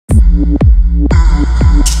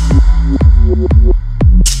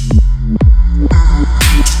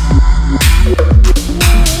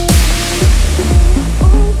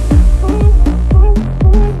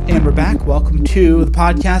to the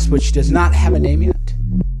podcast, which does not have a name yet.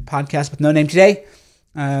 Podcast with no name today.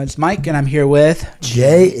 It's Mike, and I'm here with...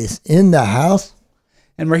 Jay is in the house.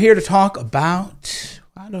 And we're here to talk about,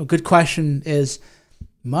 I don't know, good question is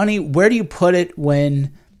money. Where do you put it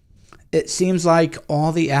when it seems like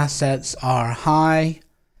all the assets are high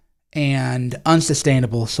and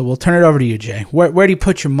unsustainable? So we'll turn it over to you, Jay. Where do you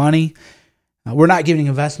put your money? We're not giving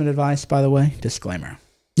investment advice, by the way. Disclaimer.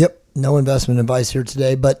 Yep, no investment advice here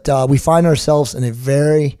today, but we find ourselves in a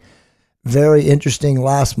very, very interesting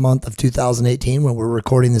last month of 2018 when we're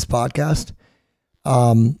recording this podcast.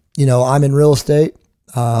 I'm in real estate.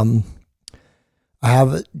 I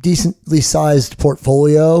have a decently sized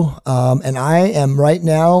portfolio, and I am right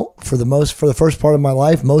now, for the first part of my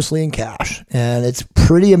life, mostly in cash. And it's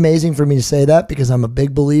pretty amazing for me to say that because I'm a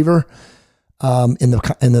big believer in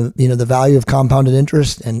the value of compounded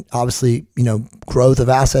interest and obviously, growth of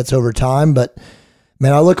assets over time. But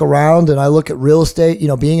man, I look around and I look at real estate,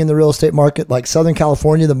 being in the real estate market, like Southern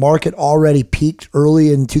California, the market already peaked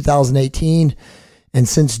early in 2018. And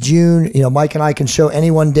since June, Mike and I can show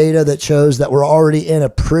anyone data that shows that we're already in a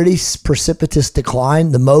pretty precipitous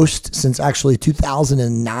decline, the most since actually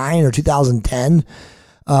 2009 or 2010,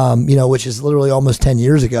 which is literally almost 10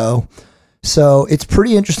 years ago. So it's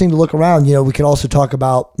pretty interesting to look around. We could also talk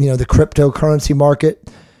about, the cryptocurrency market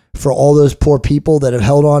for all those poor people that have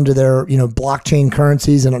held on to their, blockchain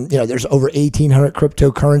currencies. And, there's over 1,800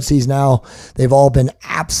 cryptocurrencies now. They've all been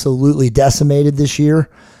absolutely decimated this year.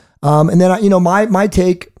 And then, my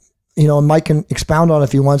take, Mike can expound on it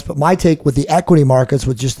if he wants, but my take with the equity markets,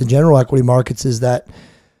 with just the general equity markets, is that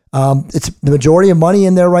it's the majority of money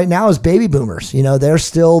in there right now is baby boomers. They're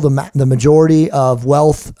still the majority of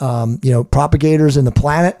wealth, propagators in the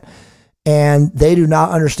planet, and they do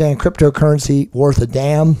not understand cryptocurrency worth a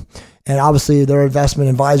damn. And obviously their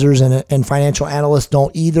investment advisors and financial analysts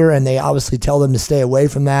don't either. And they obviously tell them to stay away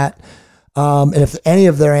from that. And if any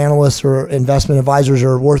of their analysts or investment advisors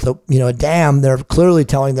are worth a damn, they're clearly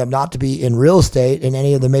telling them not to be in real estate in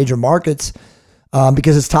any of the major markets,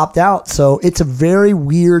 because it's topped out. So it's a very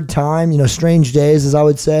weird time, strange days, as I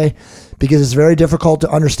would say, because it's very difficult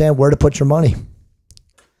to understand where to put your money.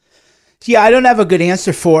 Yeah, I don't have a good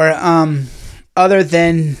answer for other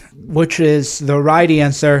than, which is the right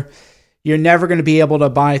answer. You're never going to be able to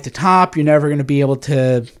buy at the top. You're never going to be able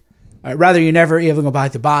to, you're never even going to buy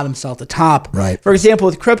at the bottom, sell at the top. Right. For example,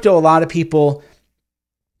 with crypto, a lot of people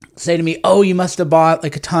say to me, oh, you must have bought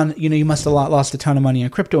like a ton, you must have lost a ton of money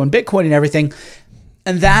on crypto and Bitcoin and everything.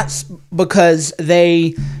 And that's because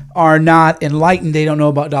they are not enlightened. They don't know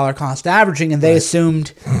about dollar cost averaging, and they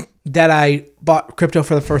assumed that I bought crypto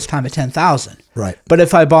for the first time at 10,000. Right. But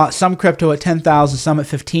if I bought some crypto at 10,000, some at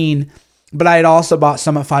 15, but I had also bought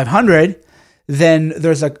some at 500, then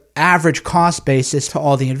there's an average cost basis to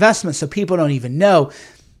all the investments. So people don't even know.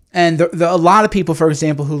 And a lot of people, for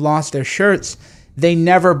example, who lost their shirts, they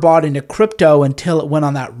never bought into crypto until it went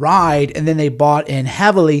on that ride, and then they bought in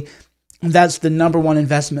heavily. That's the number one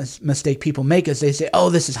investment mistake people make, is they say,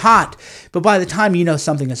 oh, this is hot. But by the time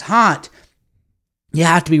something is hot, you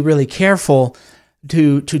have to be really careful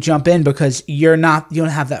to jump in, because you don't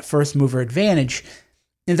have that first mover advantage.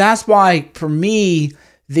 And that's why, for me,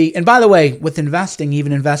 and by the way, with investing,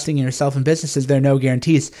 even investing in yourself in businesses, there are no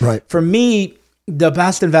guarantees. Right. For me, the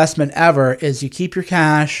best investment ever is you keep your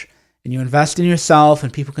cash and you invest in yourself,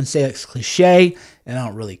 and people can say it's cliche, and I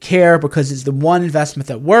don't really care, because it's the one investment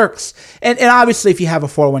that works. And obviously, if you have a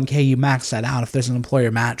 401k, you max that out. If there's an employer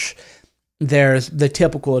match, there's the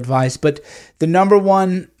typical advice. But the number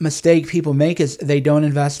one mistake people make is they don't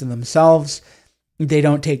invest in themselves. They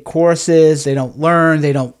don't take courses. They don't learn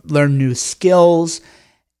new skills.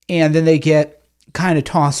 And then they get kind of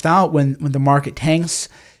tossed out when the market tanks.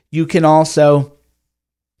 You can also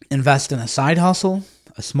invest in a side hustle,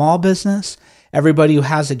 a small business. Everybody who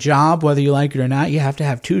has a job, whether you like it or not, you have to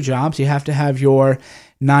have two jobs. You have to have your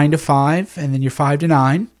 9 to 5 and then your 5 to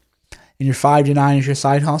 9. And your 5 to 9 is your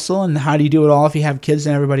side hustle. And how do you do it all if you have kids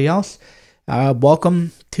and everybody else?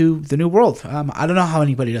 Welcome to the new world. I don't know how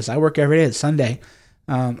anybody does. I work every day. It's Sunday.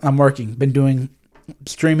 I'm working. Been doing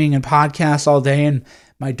streaming and podcasts all day. And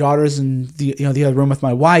my daughter's in the other room with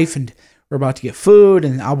my wife. And we're about to get food.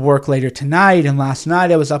 And I'll work later tonight. And last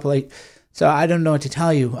night I was up late. So I don't know what to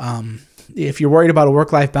tell you. If you're worried about a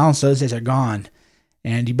work-life balance, those days are gone,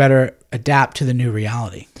 and you better adapt to the new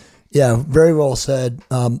reality. Yeah, very well said.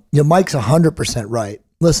 Mike's 100% right.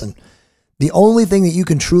 Listen, the only thing that you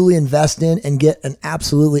can truly invest in and get an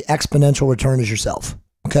absolutely exponential return is yourself.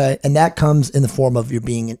 Okay. And that comes in the form of you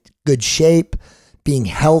being in good shape, being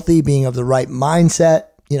healthy, being of the right mindset.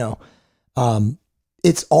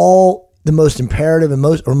 It's all the most imperative and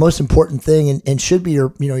most important thing, and should be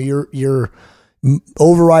your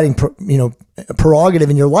overriding prerogative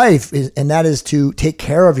in your life and that is to take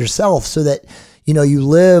care of yourself so that you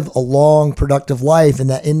live a long, productive life, and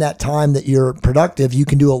that in that time that you're productive, you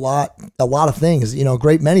can do a lot of things, a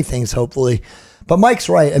great many things, hopefully. But Mike's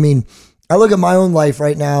right. I mean, I look at my own life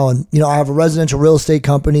right now, and I have a residential real estate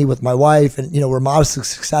company with my wife, and we're modestly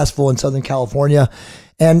successful in Southern California.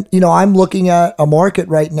 And I'm looking at a market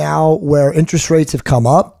right now where interest rates have come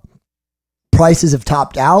up, prices have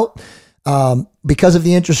topped out. Because of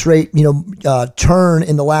the interest rate, turn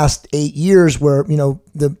in the last 8 years where,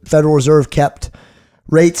 the Federal Reserve kept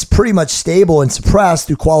rates pretty much stable and suppressed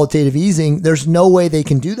through qualitative easing, there's no way they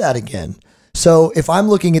can do that again. So if I'm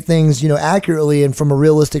looking at things, accurately and from a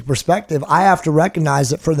realistic perspective, I have to recognize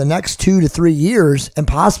that for the next 2 to 3 years and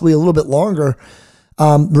possibly a little bit longer,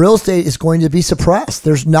 real estate is going to be suppressed.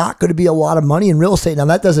 There's not going to be a lot of money in real estate. Now,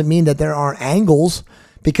 that doesn't mean that there aren't angles,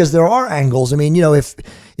 because there are angles. I mean,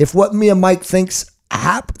 if what me and Mike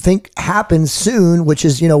think happens soon, which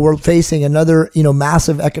is, we're facing another,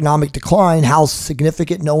 massive economic decline, how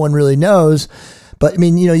significant, no one really knows. But I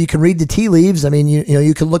mean, you can read the tea leaves. I mean,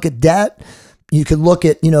 you can look at debt. You can look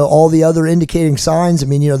at, all the other indicating signs. I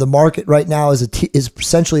mean, the market right now is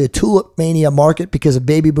essentially a tulip mania market because of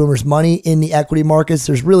baby boomers' money in the equity markets.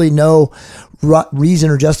 There's really no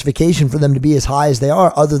reason or justification for them to be as high as they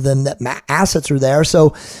are, other than that assets are there.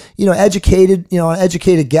 So, educated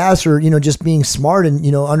guess, or, just being smart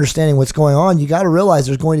and, understanding what's going on, you got to realize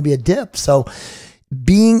there's going to be a dip. So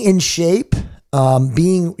being in shape,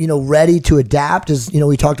 being, ready to adapt, as,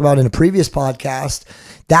 we talked about in a previous podcast,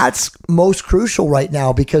 that's most crucial right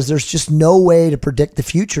now, because there's just no way to predict the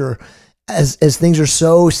future as things are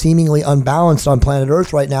so seemingly unbalanced on planet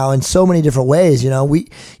Earth right now in so many different ways.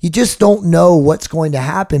 You just don't know what's going to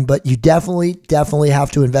happen, but you definitely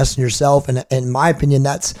have to invest in yourself. And in my opinion,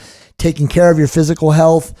 that's taking care of your physical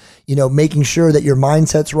health, making sure that your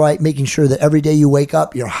mindset's right, making sure that every day you wake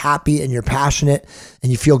up, you're happy and you're passionate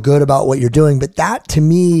and you feel good about what you're doing. But that, to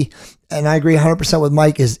me, and I agree 100% with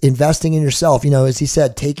Mike, is investing in yourself. As he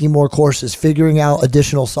said, taking more courses, figuring out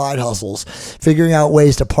additional side hustles, figuring out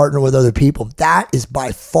ways to partner with other people. That is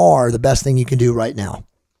by far the best thing you can do right now.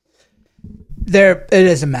 It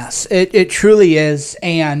is a mess. It truly is.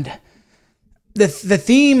 And the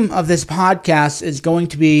theme of this podcast is going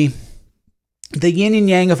to be the yin and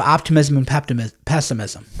yang of optimism and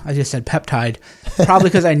pessimism. I just said peptide, probably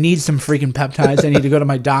because I need some freaking peptides. I need to go to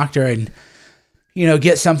my doctor and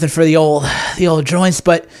get something for the old joints.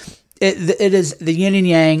 But it is the yin and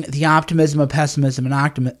yang, the optimism of pessimism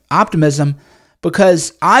and optimism,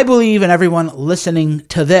 because I believe in everyone listening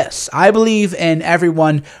to this. I believe in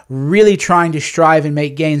everyone really trying to strive and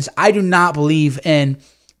make gains. I do not believe in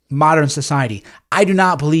modern society. I do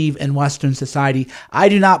not believe in Western society. I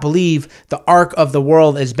do not believe the arc of the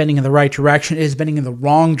world is bending in the right direction. It is bending in the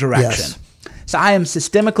wrong direction. Yes. So I am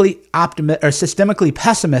systemically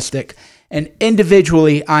pessimistic, and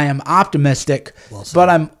individually I am optimistic. Well said. But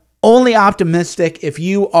I'm only optimistic if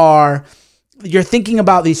you're thinking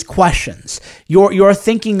about these questions. You're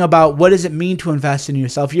thinking about, what does it mean to invest in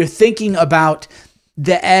yourself? You're thinking about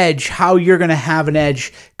the edge, how you're going to have an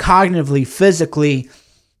edge cognitively, physically.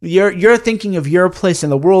 You're thinking of your place in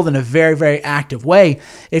the world in a very, very active way.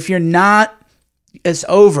 If you're not, it's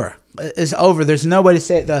over. It's over. There's no way to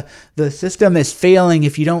say it. The system is failing.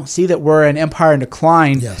 If you don't see that we're an empire in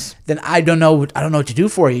decline, yes, then I don't know what to do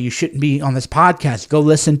for you. You shouldn't be on this podcast. Go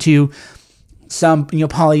listen to some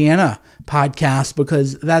Pollyanna podcast,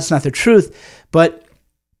 because that's not the truth. But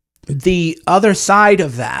the other side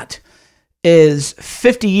of that is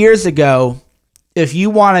 50 years ago, if you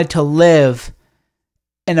wanted to live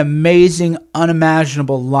an amazing,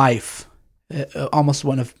 unimaginable life, it almost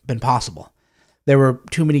wouldn't have been possible. There were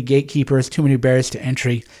too many gatekeepers, too many barriers to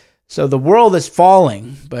entry. So the world is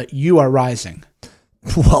falling, but you are rising.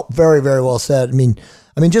 Well, very, very well said. I mean,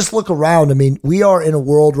 just look around. I mean, we are in a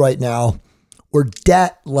world right now where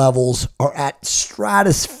debt levels are at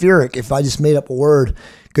stratospheric. If I just made up a word,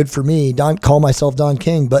 good for me. Don't call myself Don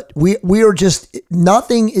King, but we are just,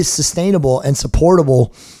 nothing is sustainable and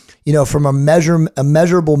supportable, from a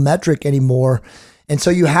measurable metric anymore. And so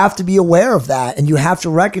you have to be aware of that, and you have to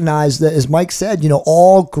recognize that, as Mike said,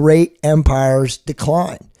 all great empires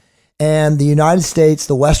decline. And the United States,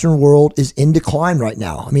 the Western world, is in decline right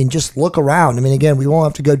now. I mean, just look around. I mean, again, we won't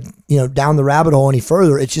have to go, down the rabbit hole any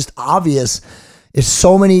further. It's just obvious. There's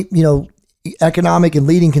so many, economic and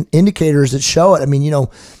leading indicators that show it. I mean,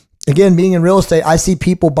 again, being in real estate, I see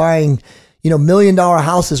people buying, $1 million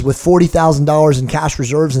houses with $40,000 in cash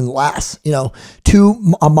reserves and less,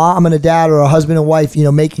 a mom and a dad or a husband and wife,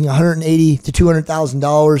 making $180,000 to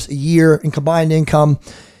 $200,000 a year in combined income.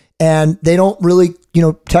 And they don't really,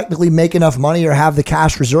 technically make enough money or have the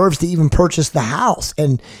cash reserves to even purchase the house.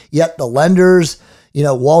 And yet the lenders,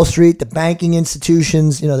 Wall Street, the banking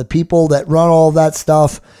institutions, the people that run all of that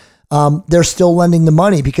stuff, they're still lending the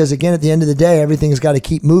money because, again, at the end of the day, everything's got to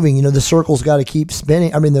keep moving. The circle's got to keep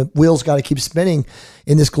spinning. The wheel's got to keep spinning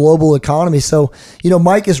in this global economy. So,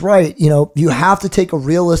 Mike is right. You have to take a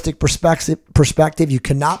realistic perspective. You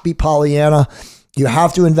cannot be Pollyanna. You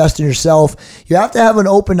have to invest in yourself. You have to have an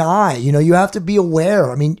open eye. You have to be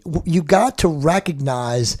aware. You got to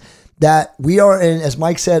recognize that we are in, as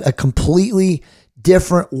Mike said, a completely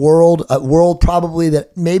different world, a world probably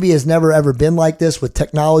that maybe has never ever been like this, with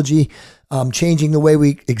technology changing the way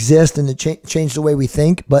we exist and change the way we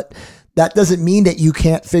think. But that doesn't mean that you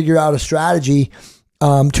can't figure out a strategy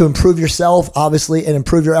to improve yourself, obviously, and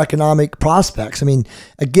improve your economic prospects.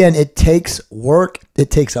 Again, it takes work.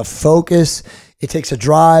 It takes a focus. It takes a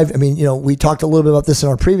drive. We talked a little bit about this in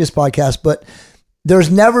our previous podcast, but there's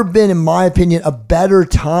never been, in my opinion, a better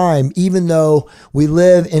time, even though we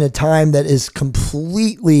live in a time that is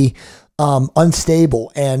completely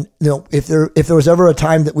unstable. And, if there was ever a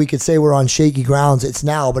time that we could say we're on shaky grounds, it's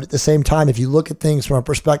now. But at the same time, if you look at things from a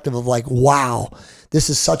perspective of like, wow, this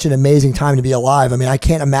is such an amazing time to be alive. I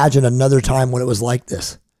can't imagine another time when it was like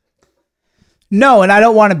this. No, and I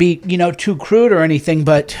don't want to be, too crude or anything,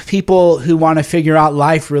 but people who want to figure out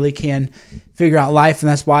life really can figure out life. And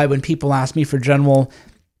that's why when people ask me for general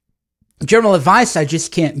advice, I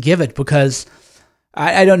just can't give it because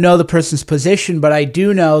I don't know the person's position, but I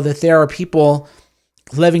do know that there are people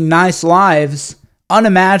living nice lives,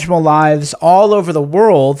 unimaginable lives all over the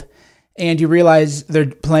world. And you realize they're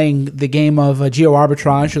playing the game of geo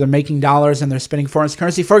arbitrage, or they're making dollars and they're spending foreign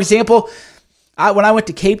currency. For example, when I went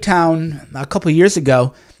to Cape Town a couple of years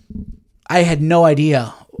ago, I had no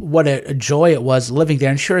idea what a joy it was living there.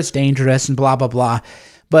 And sure, it's dangerous and blah, blah, blah.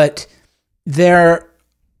 But there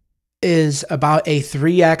is about a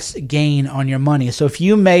 3x gain on your money. So if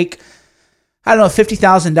you make,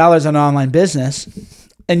 $50,000 on an online business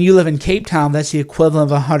and you live in Cape Town, that's the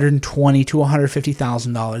equivalent of $120,000 to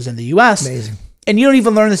 $150,000 in the US. Amazing. And you don't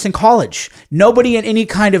even learn this in college. Nobody in any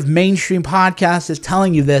kind of mainstream podcast is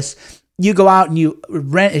telling you this. You go out and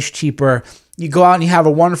rent is cheaper. You go out and you have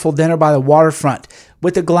a wonderful dinner by the waterfront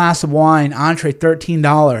with a glass of wine, entree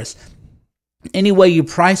 $13. Any way you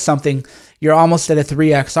price something, you're almost at a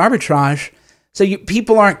 3x arbitrage. So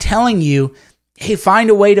people aren't telling you, hey,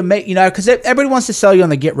 find a way to make, because everybody wants to sell you on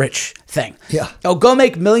the get rich thing. Yeah. Oh, go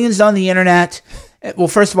make millions on the internet. Well,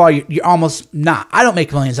 first of all, you're almost not. I don't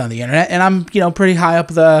make millions on the internet, and I'm, pretty high up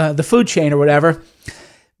the food chain or whatever.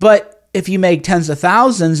 But if you make tens of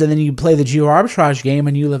thousands and then you play the geo arbitrage game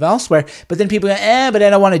and you live elsewhere, but then people go, but I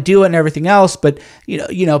don't want to do it and everything else. But,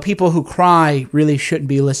 people who cry really shouldn't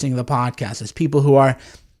be listening to the podcast. It's people who are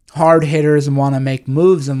hard hitters and want to make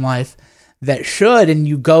moves in life that should, and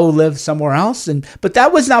you go live somewhere else. But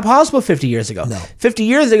that was not possible 50 years ago. No. 50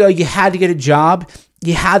 years ago, you had to get a job.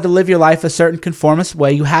 You had to live your life a certain conformist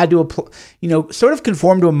way. You had to, sort of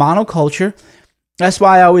conform to a monoculture. That's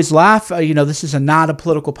why I always laugh. This is not a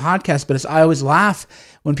political podcast, but I always laugh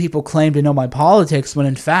when people claim to know my politics, when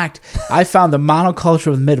in fact, I found the monoculture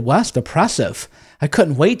of the Midwest oppressive. I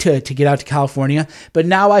couldn't wait to get out to California, but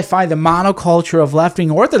now I find the monoculture of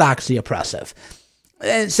left-wing orthodoxy oppressive.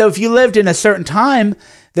 And so if you lived in a certain time,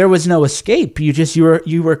 there was no escape.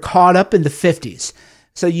 You were caught up in the 50s.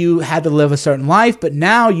 So you had to live a certain life, but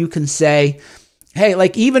now you can say, hey,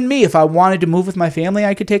 like even me, if I wanted to move with my family,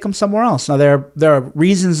 I could take them somewhere else. Now, there are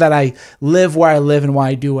reasons that I live where I live and why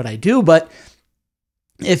I do what I do, but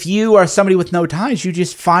if you are somebody with no ties, you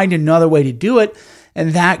just find another way to do it.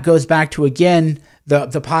 And that goes back to, again, the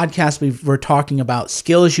podcast we're talking about,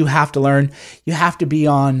 skills you have to learn. You have to be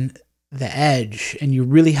on the edge, and you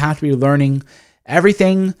really have to be learning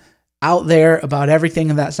everything out there about everything.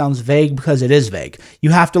 And that sounds vague because it is vague. You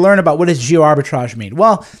have to learn about, what does geo arbitrage mean?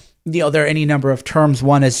 Well, there are any number of terms.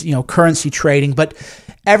 One is, currency trading, but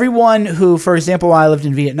everyone who, for example, while I lived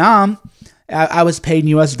in Vietnam, I was paid in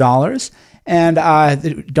US dollars, and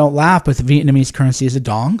don't laugh, but the Vietnamese currency is a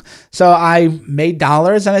dong. So I made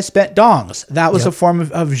dollars and I spent dongs. That was a form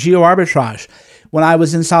of geo arbitrage. When I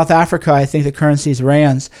was in South Africa, I think the currency is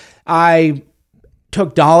rands. I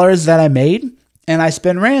took dollars that I made and I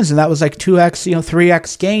spent rands, and that was like 2x,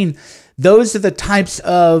 3x gain. Those are the types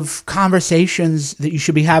of conversations that you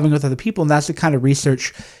should be having with other people, and that's the kind of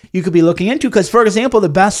research you could be looking into. Because, for example, the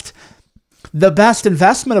best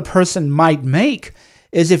investment a person might make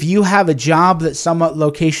is if you have a job that's somewhat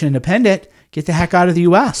location independent, get the heck out of the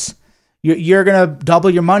U.S. You're going to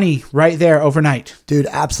double your money right there overnight. Dude,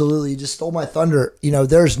 absolutely. You just stole my thunder.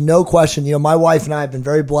 There's no question. My wife and I have been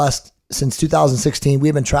very blessed since 2016.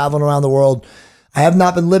 We've been traveling around the world. I have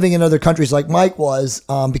not been living in other countries like Mike was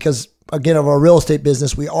because, again, of our real estate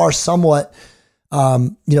business, we are somewhat,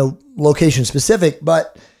 location specific,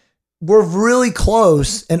 but we're really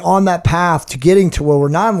close and on that path to getting to where we're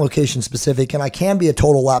non-location specific, and I can be a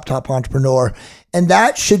total laptop entrepreneur. And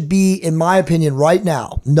that should be, in my opinion, right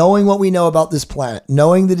now, knowing what we know about this planet,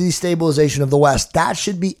 knowing the destabilization of the West, that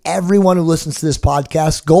should be everyone who listens to this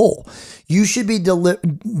podcast goal. You should be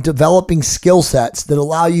developing skill sets that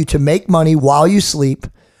allow you to make money while you sleep,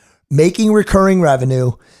 making recurring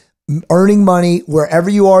revenue, earning money wherever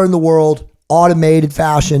you are in the world, automated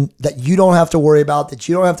fashion that you don't have to worry about, that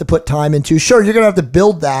you don't have to put time into. Sure, you're going to have to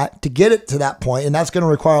build that to get it to that point, and that's going to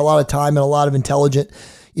require a lot of time and a lot of intelligent,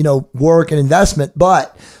 work and investment.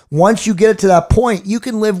 But once you get it to that point, you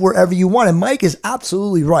can live wherever you want. And Mike is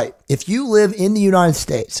absolutely right. If you live in the United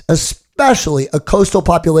States, especially a coastal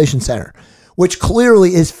population center, which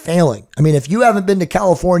clearly is failing. I mean, if you haven't been to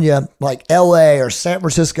California, like LA or San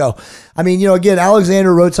Francisco, again,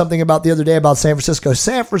 Alexander wrote something about the other day about San Francisco.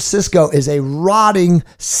 San Francisco is a rotting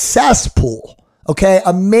cesspool. Okay.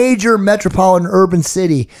 A major metropolitan urban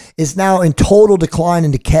city is now in total decline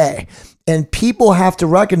and decay. And people have to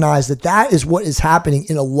recognize that that is what is happening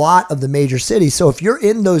in a lot of the major cities. So if you're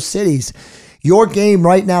in those cities, your game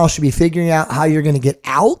right now should be figuring out how you're going to get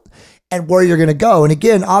out and where you're going to go. And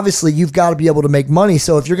again, obviously, you've got to be able to make money.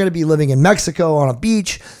 So if you're going to be living in Mexico on a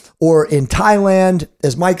beach or in Thailand,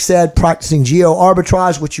 as Mike said, practicing geo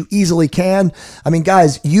arbitrage, which you easily can. I mean,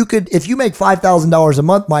 guys, you could, if you make $5,000 a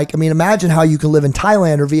month, Mike, imagine how you can live in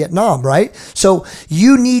Thailand or Vietnam, right? So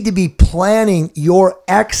you need to be planning your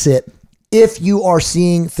exit if you are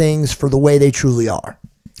seeing things for the way they truly are.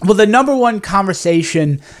 Well, the number one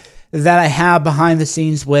conversation that I have behind the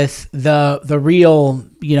scenes with the real,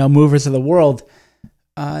 movers of the world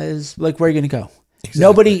is like, where are you going to go? Exactly.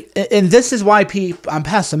 Nobody, and this is why I'm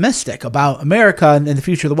pessimistic about America and the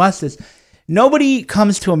future of the West is nobody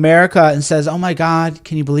comes to America and says, oh my God,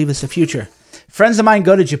 can you believe it's the future? Friends of mine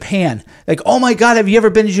go to Japan. Like, oh my God, have you ever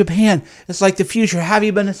been to Japan? It's like the future. Have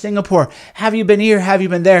you been to Singapore? Have you been here? Have you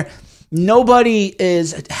been there? Nobody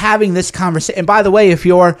is having this conversation. And by the way, if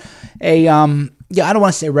you're I don't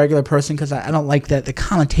want to say regular person because I don't like the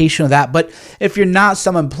connotation of that. But if you're not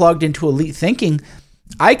someone plugged into elite thinking,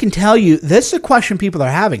 I can tell you this is a question people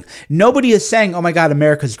are having. Nobody is saying, oh my God,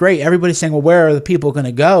 America's great. Everybody's saying, well, where are the people going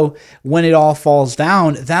to go when it all falls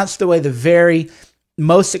down? That's the way the very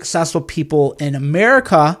most successful people in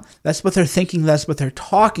America, that's what they're thinking. That's what they're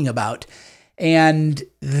talking about. And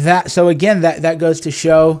so again, that goes to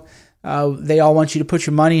show they all want you to put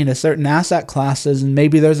your money into certain asset classes. And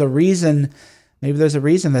maybe there's a reason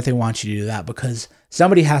that they want you to do that because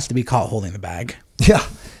somebody has to be caught holding the bag. Yeah.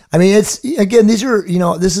 This is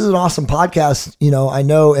an awesome podcast. I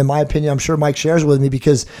know, in my opinion, I'm sure Mike shares with me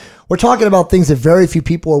because we're talking about things that very few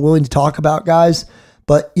people are willing to talk about, guys.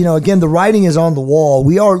 But, again, the writing is on the wall.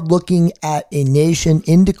 We are looking at a nation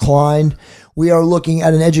in decline. We are looking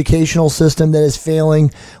at an educational system that is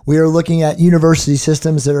failing. We are looking at university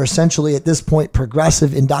systems that are essentially at this point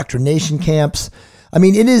progressive indoctrination camps.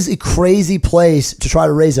 It is a crazy place to try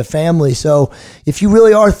to raise a family. So if you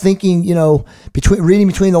really are thinking, reading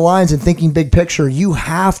between the lines and thinking big picture, you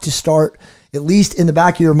have to start, at least in the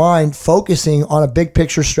back of your mind, focusing on a big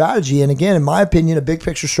picture strategy. And again, in my opinion, a big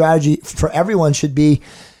picture strategy for everyone should be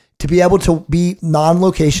to be able to be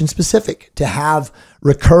non-location specific, to have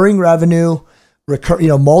recurring revenue,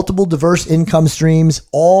 multiple diverse income streams,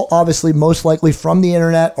 all obviously most likely from the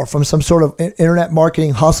internet or from some sort of internet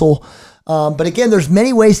marketing hustle. But again, there's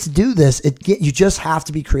many ways to do this. You just have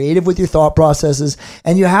to be creative with your thought processes,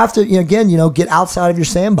 and you have to, get outside of your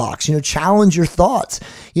sandbox, challenge your thoughts,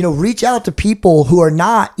 reach out to people who are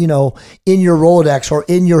not, in your Rolodex or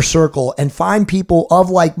in your circle, and find people of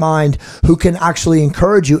like mind who can actually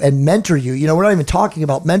encourage you and mentor you. We're not even talking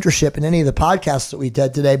about mentorship in any of the podcasts that we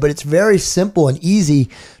did today, but it's very simple and easy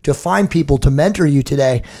to find people to mentor you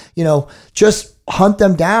today. Just hunt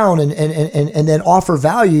them down and then offer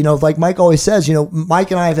value. Like Mike always says,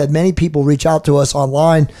 Mike and I have had many people reach out to us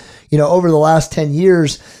online, over the last 10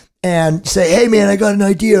 years and say, hey man, I got an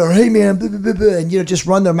idea, or hey man, blah, blah, blah, blah, and, just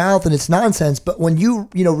run their mouth and it's nonsense. But when you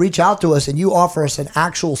reach out to us and you offer us an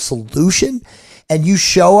actual solution and you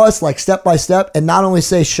show us like step by step, and not only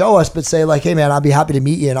say show us, but say like, hey man, I'll be happy to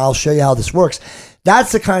meet you and I'll show you how this works.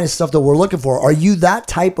 That's the kind of stuff that we're looking for. Are you that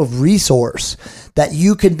type of resource that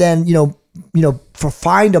you can then,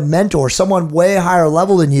 find a mentor, someone way higher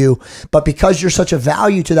level than you, but because you're such a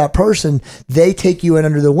value to that person, they take you in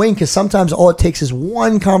under the wing, because sometimes all it takes is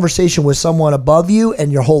one conversation with someone above you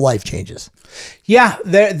and your whole life changes. Yeah,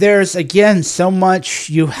 there's, again, so much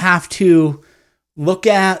you have to look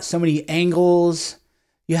at, so many angles.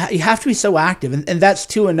 You have to be so active. And that's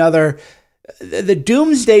too another, the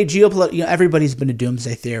doomsday geopolitical, everybody's been a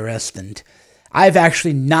doomsday theorist, and I've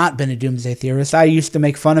actually not been a doomsday theorist. I used to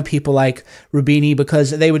make fun of people like Rubini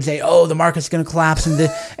because they would say, oh, the market's going to collapse.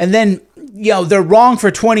 And then, they're wrong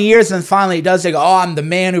for 20 years. And finally it does. They go, oh, I'm the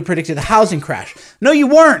man who predicted the housing crash. No, you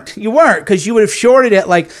weren't. You weren't, because you would have shorted it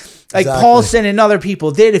like Exactly. Paulson and other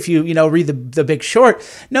people did if you read the Big Short.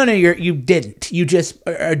 No, you didn't. You just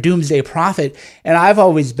are a doomsday prophet. And I've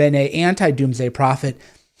always been an anti-doomsday prophet.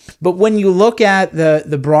 But when you look at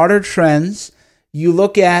the broader trends, you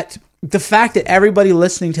look at the fact that everybody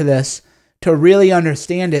listening to this, to really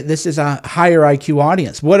understand it, this is a higher IQ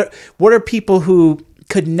audience. What are people who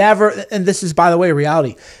could never, and this is, by the way,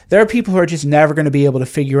 reality, there are people who are just never going to be able to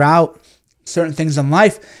figure out certain things in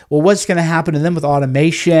life. Well, what's going to happen to them with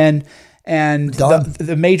automation and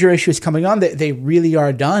the major issues coming on? They really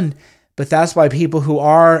are done. But that's why people who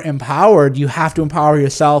are empowered, you have to empower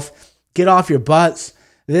yourself. Get off your butts.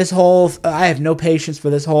 I have no patience for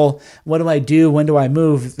this whole, what do I do? When do I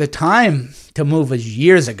move? The time to move was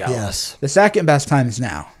years ago. Yes. The second best time is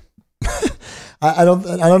now. I don't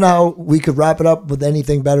know how we could wrap it up with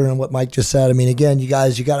anything better than what Mike just said. I mean, again, you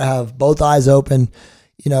guys, you got to have both eyes open.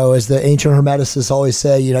 As the ancient hermeticists always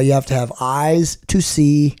say, you have to have eyes to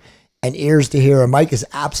see and ears to hear. And Mike is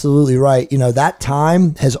absolutely right. That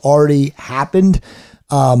time has already happened.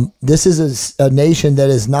 This is a nation that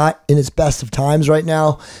is not in its best of times right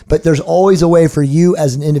now, but there's always a way for you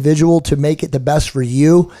as an individual to make it the best for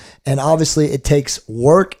you. And obviously it takes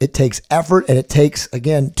work, it takes effort, and it takes,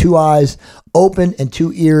 again, 2 eyes open and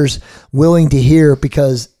 2 ears willing to hear,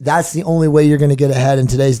 because that's the only way you're going to get ahead in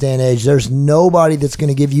today's day and age. There's nobody that's going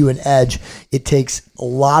to give you an edge. It takes a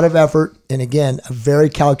lot of effort. And again, a very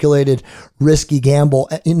calculated, risky gamble.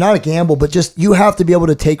 Not a gamble, but just you have to be able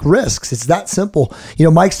to take risks. It's that simple.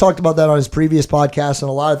 Mike's talked about that on his previous podcast, and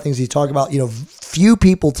a lot of things he talked about. Few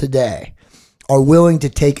people today are willing to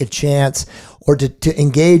take a chance or to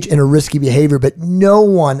engage in a risky behavior, but no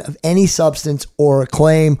one of any substance or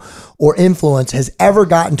claim or influence has ever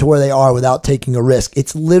gotten to where they are without taking a risk.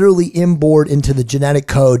 It's literally inboard into the genetic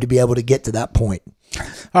code to be able to get to that point.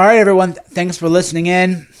 All right, everyone. Thanks for listening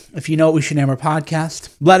in. If you know what we should name our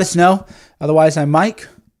podcast, let us know. Otherwise, I'm Mike.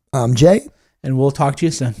 I'm Jay. And we'll talk to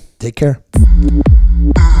you soon. Take care.